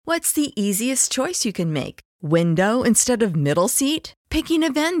What's the easiest choice you can make? Window instead of middle seat? Picking a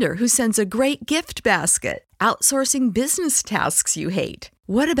vendor who sends a great gift basket? Outsourcing business tasks you hate?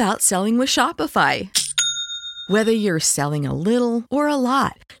 What about selling with Shopify? Whether you're selling a little or a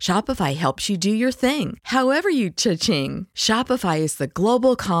lot, Shopify helps you do your thing, however you cha-ching. Shopify is the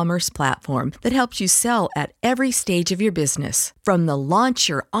global commerce platform that helps you sell at every stage of your business. From the launch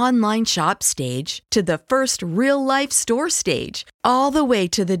your online shop stage to the first real-life store stage, all the way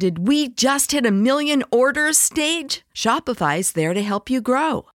to the did we just hit a million orders stage. Shopify's there to help you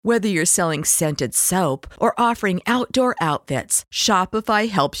grow. Whether you're selling scented soap or offering outdoor outfits, Shopify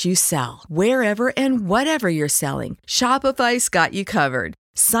helps you sell. Wherever and whatever you're selling, Shopify's got you covered.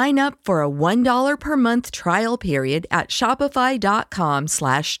 Sign up for a $1 per month trial period at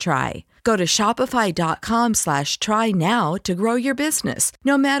shopify.com/try. Go to shopify.com/try now to grow your business,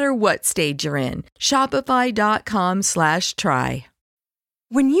 no matter what stage you're in. Shopify.com/try.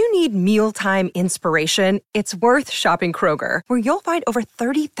 When you need mealtime inspiration, it's worth shopping Kroger, where you'll find over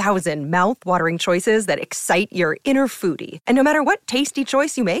 30,000 mouth-watering choices that excite your inner foodie. And no matter what tasty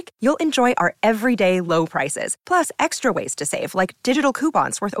choice you make, you'll enjoy our everyday low prices, plus extra ways to save, like digital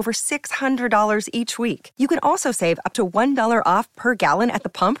coupons worth over $600 each week. You can also save up to $1 off per gallon at the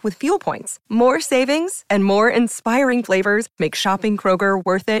pump with fuel points. More savings and more inspiring flavors make shopping Kroger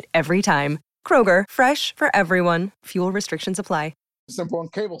worth it every time. Kroger, fresh for everyone. Fuel restrictions apply. Simple on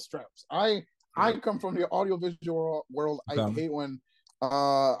cable straps. I come from the audiovisual world. I hate when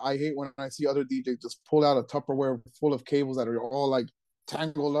I see other DJs just pull out a Tupperware full of cables that are all like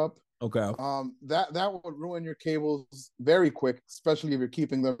tangled up. Okay. That would ruin your cables very quick, especially if you're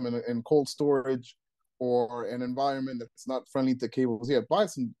keeping them in cold storage or an environment that's not friendly to cables. Yeah, buy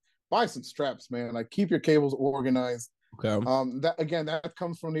some straps, man. Like, keep your cables organized. Okay. That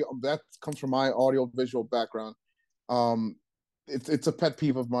comes from my audiovisual background. It's a pet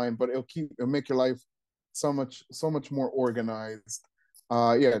peeve of mine, but it'll make your life so much more organized.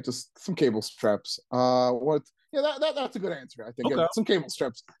 Just some cable straps. That's a good answer, I think. Okay. Yeah, some cable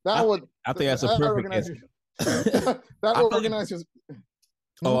straps. I think that's a perfect answer. That will organize your.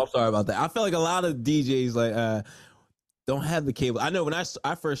 Oh, I'm sorry about that. I feel like a lot of DJs don't have the cable. I know when I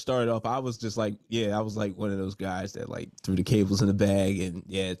first started off, I was just like, I was like one of those guys that like threw the cables in the bag, and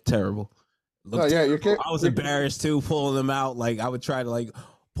terrible. I was embarrassed too, pulling them out. Like, I would try to like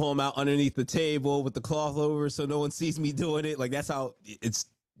pull them out underneath the table with the cloth over so no one sees me doing it. Like, that's how it's.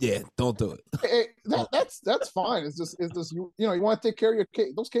 Yeah, don't do it. That's fine. It's just you want to take care of your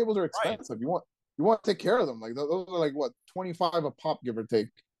cable. Those cables are expensive. Right. You want to take care of them. Like, those are like what, $25 a pop, give or take.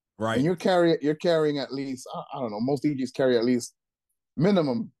 Right. And you're carrying at least, I don't know, most DJs carry at least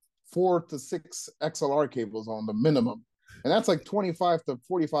minimum 4 to 6 XLR cables on the minimum, and that's like $25 to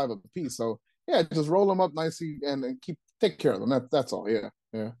 $45 a piece. So yeah, just roll them up nicely and take care of them. That's all. Yeah.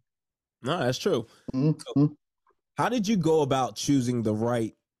 No, that's true. Mm-hmm. So, how did you go about choosing the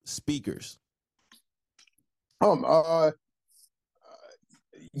right speakers?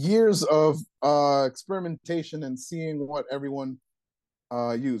 Years of experimentation and seeing what everyone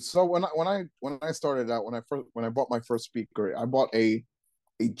used. So when I started out, when I bought my first speaker, I bought a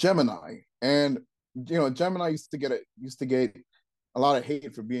Gemini, and Gemini used to get a lot of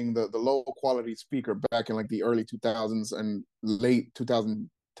hate for being the low quality speaker back in like the early 2000s and late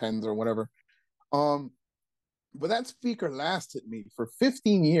 2010s or whatever. But that speaker lasted me for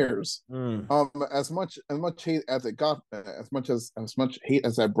 15 years. As much hate as it got, as much hate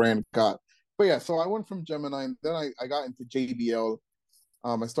as that brand got. But yeah, so I went from Gemini, and then I got into JBL.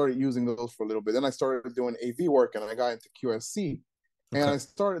 I started using those for a little bit. Then I started doing AV work, and I got into QSC. And I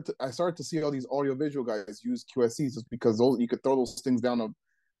started to see all these audiovisual guys use QSCs just because you could throw those things down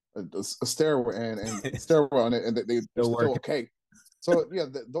a stairway and stairwell on it, and they're still okay. So yeah,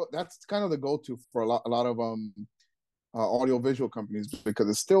 that's kind of the go-to for a lot of audiovisual companies, because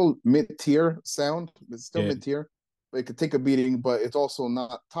it's still mid-tier sound. It's still mid-tier. It could take a beating, but it's also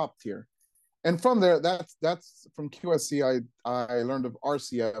not top tier. And from there, that's from QSC. I learned of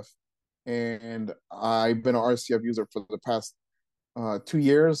RCF, and I've been an RCF user for the past 2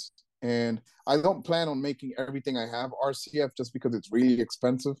 years. And I don't plan on making everything I have RCF just because it's really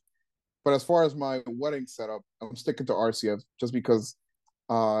expensive. But as far as my wedding setup, I'm sticking to RCF just because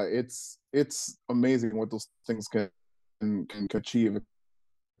it's amazing what those things can achieve,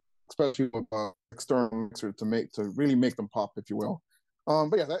 especially with external mixer to really make them pop, if you will.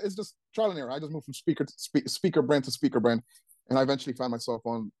 But yeah, that is just trial and error. I just moved from speaker brand to speaker brand, and I eventually found myself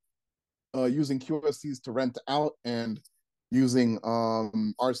on using QSCs to rent out and using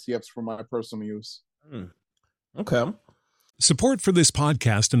RCFs for my personal use. Okay. Support for this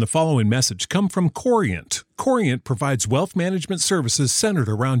podcast and the following message come from Corient. Corient provides wealth management services centered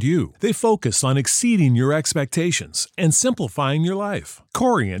around you. They focus on exceeding your expectations and simplifying your life.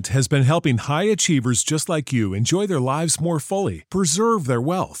 Corient has been helping high achievers just like you enjoy their lives more fully, preserve their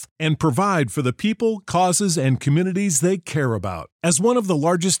wealth, and provide for the people, causes, and communities they care about. As one of the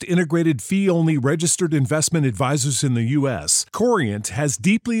largest integrated fee-only registered investment advisors in the U.S., Corient has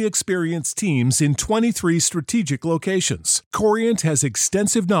deeply experienced teams in 23 strategic locations. Corient has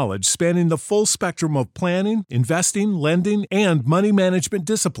extensive knowledge spanning the full spectrum of planning, investing, lending, and money management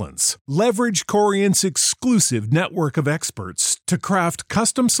disciplines. Leverage Corient's exclusive network of experts to craft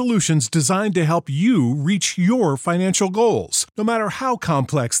custom solutions designed to help you reach your financial goals, no matter how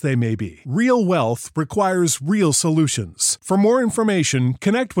complex they may be. Real wealth requires real solutions. For more information,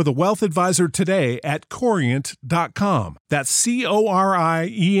 connect with a wealth advisor today at Corient.com. That's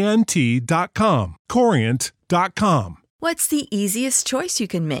Corient.com. Corient.com. What's the easiest choice you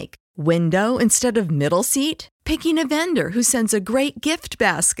can make? Window instead of middle seat? Picking a vendor who sends a great gift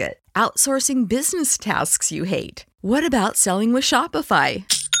basket? Outsourcing business tasks you hate? What about selling with Shopify?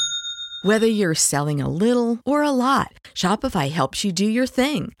 Whether you're selling a little or a lot, Shopify helps you do your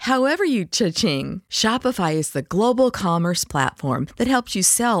thing, however you cha-ching. Shopify is the global commerce platform that helps you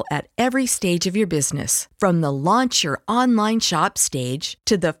sell at every stage of your business. From the launch your online shop stage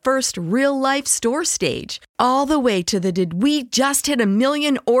to the first real-life store stage, all the way to the did we just hit a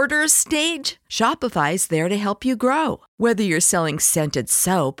million orders stage. Shopify's there to help you grow. Whether you're selling scented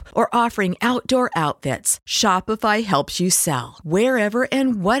soap or offering outdoor outfits, Shopify helps you sell. Wherever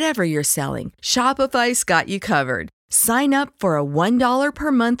and whatever you're selling, Shopify's got you covered. Sign up for a $1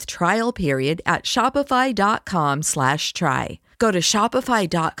 per month trial period at shopify.com/try. Go to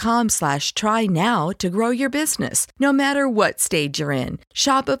shopify.com/try now to grow your business, no matter what stage you're in.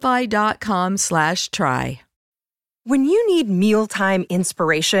 Shopify.com/try. When you need mealtime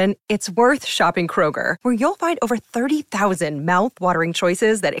inspiration, it's worth shopping Kroger, where you'll find over 30,000 mouth-watering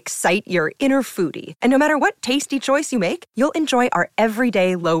choices that excite your inner foodie. And no matter what tasty choice you make, you'll enjoy our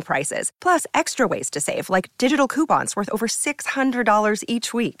everyday low prices, plus extra ways to save, like digital coupons worth over $600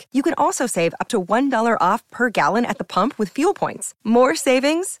 each week. You can also save up to $1 off per gallon at the pump with fuel points. More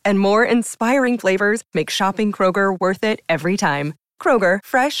savings and more inspiring flavors make shopping Kroger worth it every time. Kroger,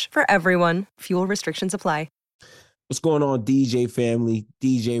 fresh for everyone. Fuel restrictions apply. What's going on, DJ family?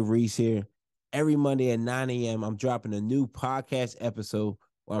 DJ Reese here. Every Monday at 9 a.m., I'm dropping a new podcast episode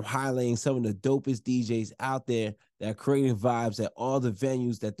where I'm highlighting some of the dopest DJs out there that are creating vibes at all the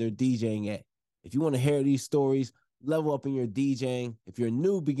venues that they're DJing at. If you want to hear these stories, level up in your DJing. If you're a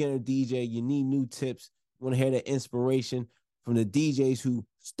new beginner DJ, you need new tips, you want to hear the inspiration from the DJs who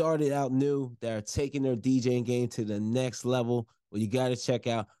started out new, that are taking their DJing game to the next level, well, you got to check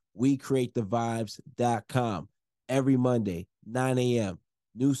out WeCreateTheVibes.com. Every Monday, 9 a.m.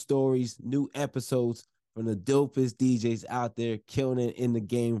 New stories, new episodes from the dopest DJs out there killing it in the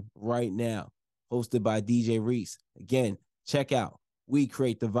game right now. Hosted by DJ Reese. Again, check out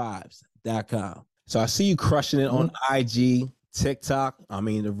WeCreateTheVibes.com. So I see you crushing it on IG, TikTok. I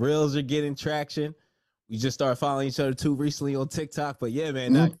mean, the reels are getting traction. We just started following each other too recently on TikTok. But yeah,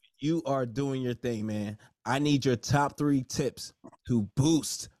 man, now you are doing your thing, man. I need your top 3 tips to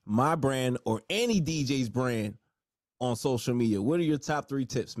boost my brand or any DJ's brand on social media. What are your top 3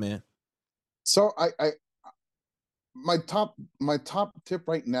 tips, man? So my top tip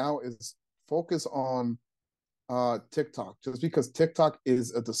right now is focus on TikTok, just because TikTok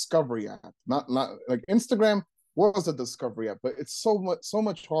is a discovery app, not like Instagram was a discovery app, but it's so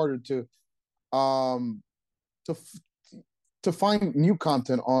much harder to find new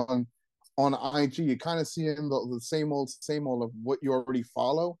content on IG. You kind of see in the same old of what you already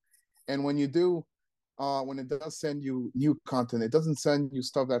follow, and when you do, when it does send you new content, it doesn't send you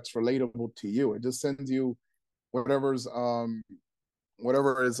stuff that's relatable to you. It just sends you whatever is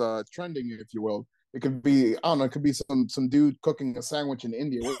trending, if you will. It could be, I don't know, it could be some dude cooking a sandwich in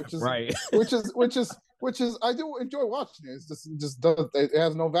India, which is right. which is I do enjoy watching it. It's just does, it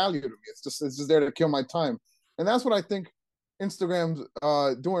has no value to me. It's just there to kill my time, and that's what I think Instagram's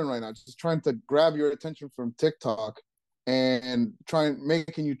doing right now, just trying to grab your attention from TikTok and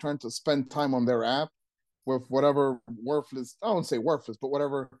making you trying to spend time on their app with whatever worthless, I won't say worthless, but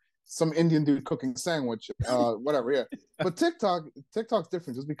whatever, some Indian dude cooking sandwich, whatever, yeah. But TikTok's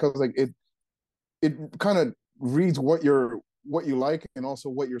different, just because like it kind of reads what you like and also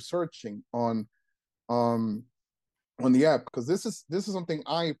what you're searching on the app, because this is something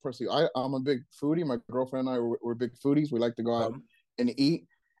I personally, I'm a big foodie. My girlfriend and I, we're big foodies. We like to go out and eat,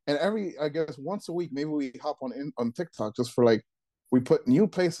 and I guess once a week maybe we hop on TikTok just for like, we put new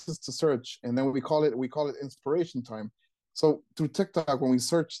places to search, and then we call it inspiration time. So through TikTok, when we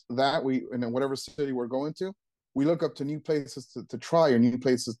search that, and in whatever city we're going to, we look up to new places to try, or new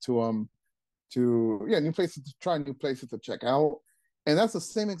places new places to try, new places to check out. And that's the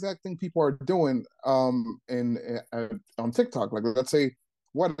same exact thing people are doing on TikTok. Like, let's say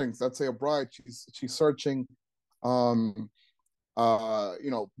weddings, let's say a bride, she's searching bridal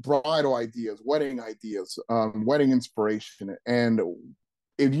ideas, wedding inspiration. And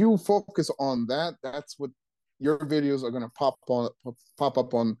if you focus on that, that's what your videos are going to pop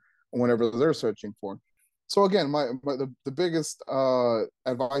up on whenever they're searching for. So again, the biggest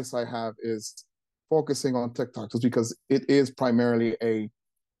advice I have is focusing on TikTok, just because it is primarily a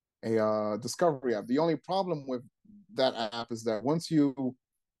discovery app. The only problem with that app is that once you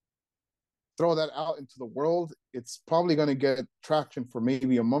throw that out into the world, it's probably going to get traction for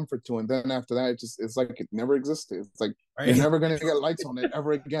maybe a month or two, and then after that, it's like it never existed. It's like you're never going to get likes on it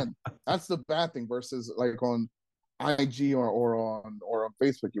ever again. That's the bad thing. Versus like on IG or on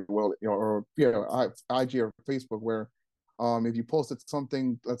Facebook, IG or Facebook, where if you posted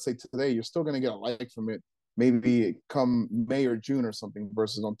something, let's say today, you're still going to get a like from it, maybe come May or June or something.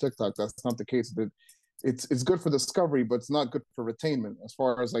 Versus on TikTok, that's not the case. It's good for discovery, but it's not good for retainment as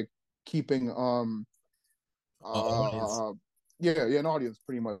far as like keeping an audience,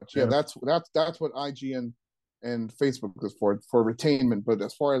 pretty much. Yeah, that's what IG and Facebook is for retainment. But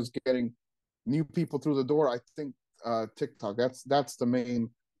as far as getting new people through the door, I think TikTok, that's the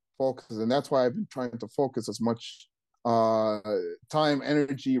main focus, and that's why I've been trying to focus as much time,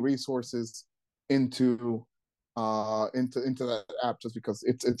 energy, resources into that app, just because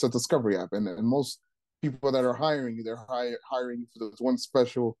it's a discovery app, and most people that are hiring you, they're hiring you for this one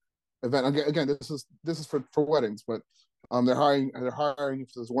special event. Again, this is for weddings, but they're hiring you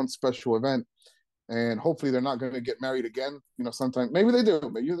for this one special event, and hopefully they're not going to get married again. Sometimes maybe they do,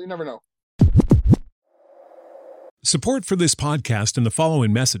 but you never know. Support for this podcast and the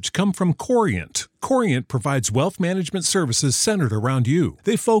following message come from Corient. Corient provides wealth management services centered around you.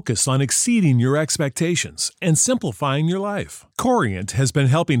 They focus on exceeding your expectations and simplifying your life. Corient has been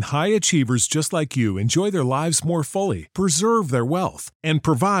helping high achievers just like you enjoy their lives more fully, preserve their wealth, and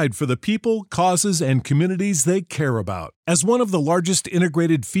provide for the people, causes, and communities they care about. As one of the largest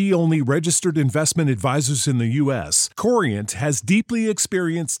integrated fee-only registered investment advisors in the U.S., Corient has deeply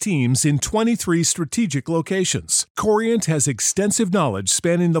experienced teams in 23 strategic locations. Corient has extensive knowledge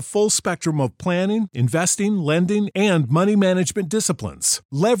spanning the full spectrum of planning, investing, lending, and money management disciplines.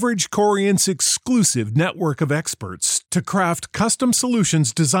 Leverage Corient's exclusive network of experts to craft custom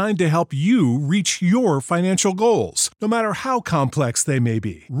solutions designed to help you reach your financial goals, no matter how complex they may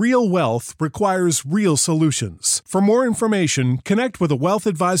be. Real wealth requires real solutions. For more information, connect with a wealth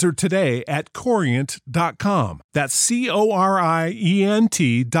advisor today at Corient.com. That's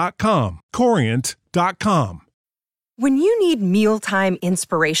Corient.com. Corient.com. When you need mealtime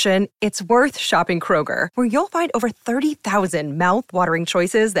inspiration, it's worth shopping Kroger, where you'll find over 30,000 mouth-watering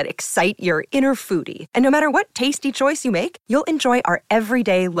choices that excite your inner foodie. And no matter what tasty choice you make, you'll enjoy our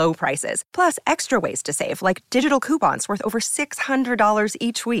everyday low prices, plus extra ways to save, like digital coupons worth over $600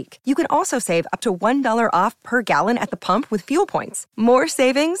 each week. You can also save up to $1 off per gallon at the pump with fuel points. More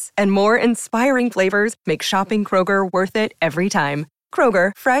savings and more inspiring flavors make shopping Kroger worth it every time.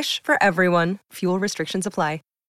 Kroger, fresh for everyone. Fuel restrictions apply.